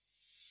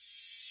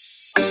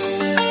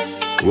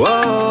Wow.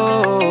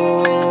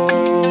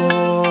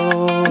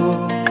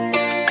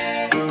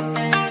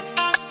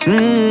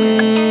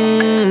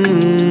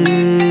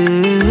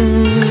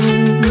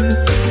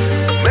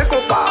 Me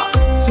compa,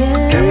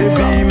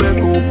 baby, me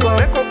compa,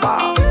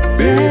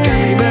 baby,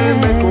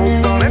 me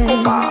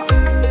compa,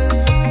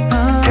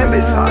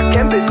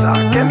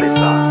 qu'aime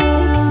ça.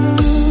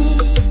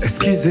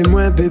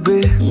 Excusez-moi,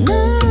 bébé,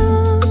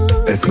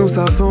 est-ce que nous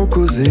savons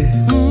causer?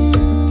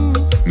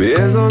 Mais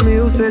les amis,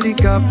 où c'est les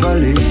cap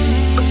parler?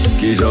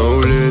 Qui j'en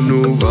voulais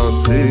nous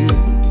avancer?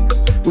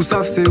 Ou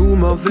savent c'est où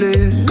m'en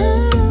voulait?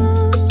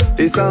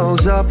 Et ça en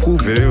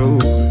j'approuvé, oh.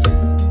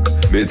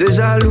 Mais t'es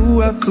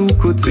jaloux à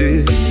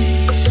sous-côté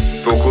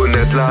pour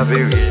connaître la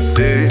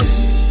vérité.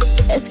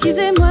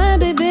 Excusez-moi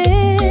bébé,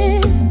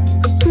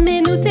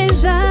 mais nous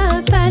déjà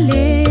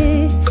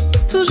parlé.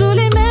 Toujours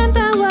les mêmes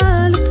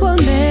paroles,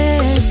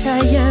 promesses,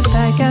 ça y a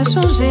pas qu'à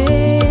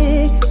changer.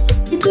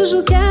 Et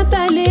toujours qu'à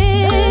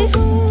parler,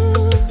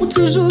 ou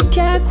toujours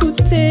qu'à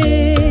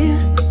coûter.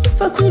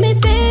 Faut qu'on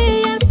mette à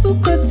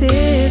sous-côté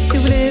si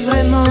vous voulez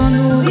vraiment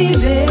nous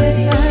river.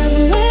 Ça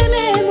vous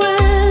aimez moi,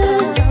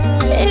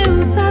 et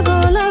où ça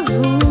vaut la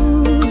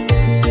vous.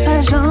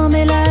 Pas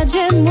jamais la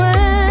moi,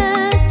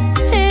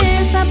 et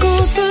ça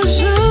pour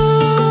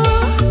toujours.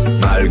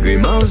 Malgré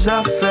mange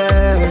à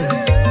faire,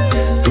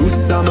 tout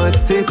ça m'a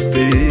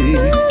tépé.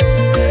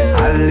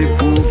 Allez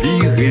pour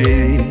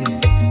virer,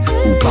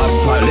 ou pas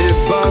parler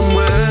pas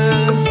moi.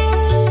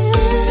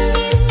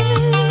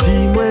 Si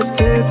moi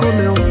t'es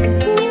connais,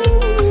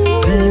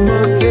 si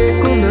moi t'es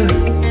connais,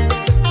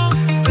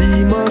 si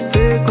moi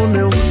t'es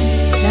connais.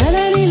 La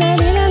la li la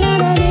li la la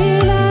la li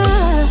la.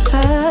 Ah,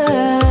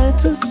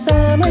 tout ça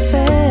m'a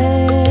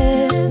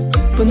fait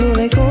pour nous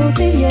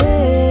réconcilier.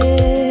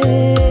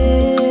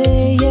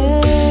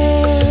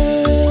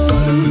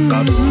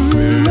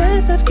 Moi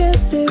savent que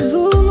c'est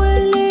vous, moi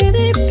les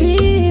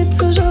répits,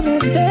 toujours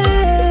bébé.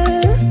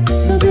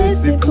 Nous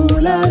c'est pour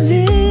la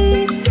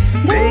vie,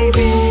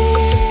 baby.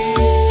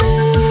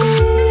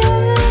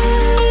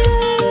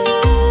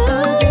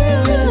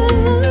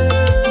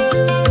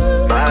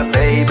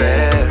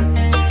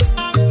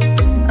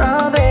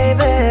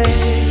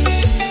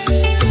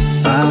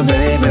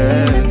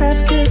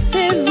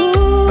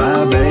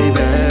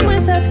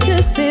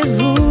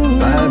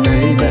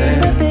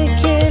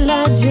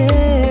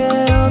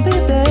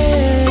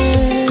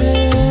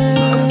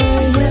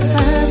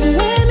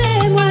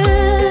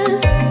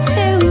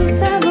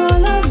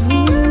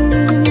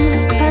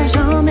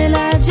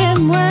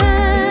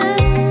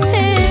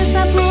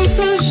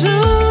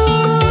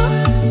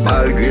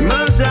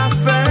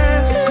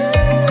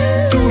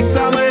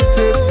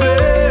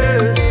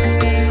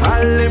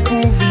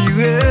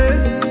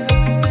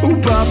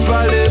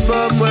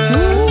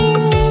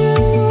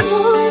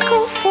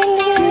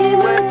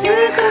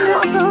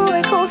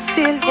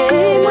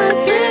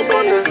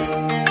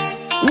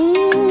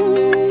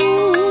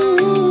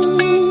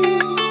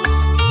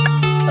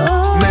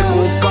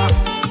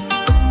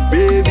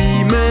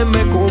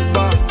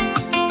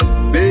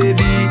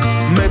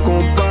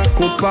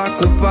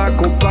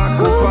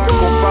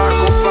 Compa.